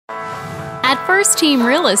First Team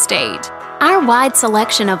Real Estate. Our wide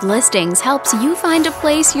selection of listings helps you find a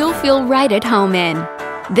place you'll feel right at home in.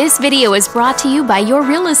 This video is brought to you by your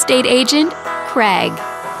real estate agent, Craig.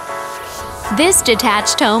 This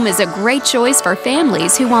detached home is a great choice for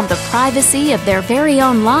families who want the privacy of their very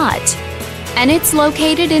own lot. And it's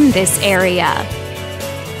located in this area.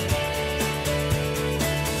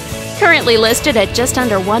 Currently listed at just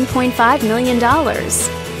under $1.5 million.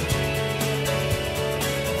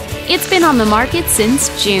 It's been on the market since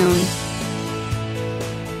June.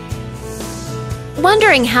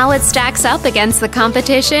 Wondering how it stacks up against the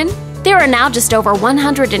competition? There are now just over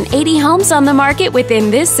 180 homes on the market within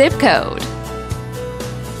this zip code.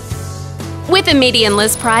 With a median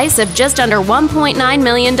list price of just under $1.9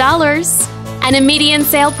 million and a median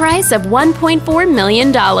sale price of $1.4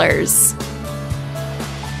 million.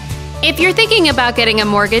 If you're thinking about getting a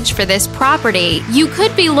mortgage for this property, you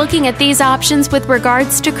could be looking at these options with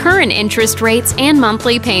regards to current interest rates and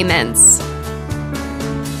monthly payments.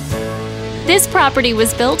 This property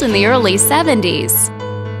was built in the early 70s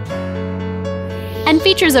and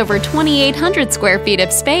features over 2,800 square feet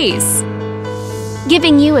of space,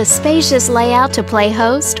 giving you a spacious layout to play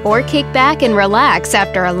host or kick back and relax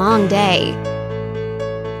after a long day.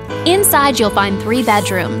 Inside, you'll find 3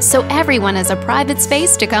 bedrooms, so everyone has a private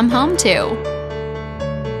space to come home to,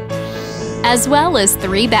 as well as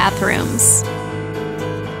 3 bathrooms.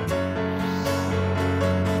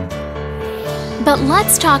 But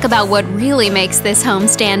let's talk about what really makes this home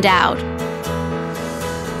stand out.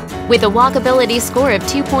 With a walkability score of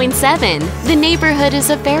 2.7, the neighborhood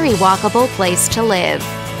is a very walkable place to live.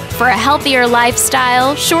 For a healthier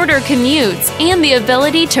lifestyle, shorter commutes, and the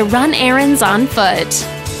ability to run errands on foot.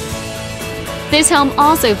 This home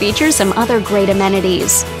also features some other great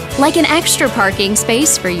amenities, like an extra parking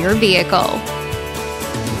space for your vehicle.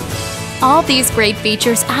 All these great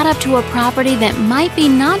features add up to a property that might be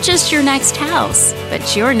not just your next house,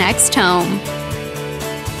 but your next home.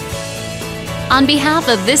 On behalf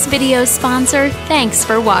of this video's sponsor, thanks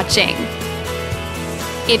for watching.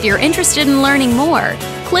 If you're interested in learning more,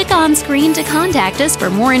 click on screen to contact us for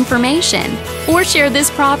more information or share this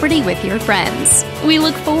property with your friends. We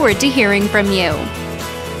look forward to hearing from you.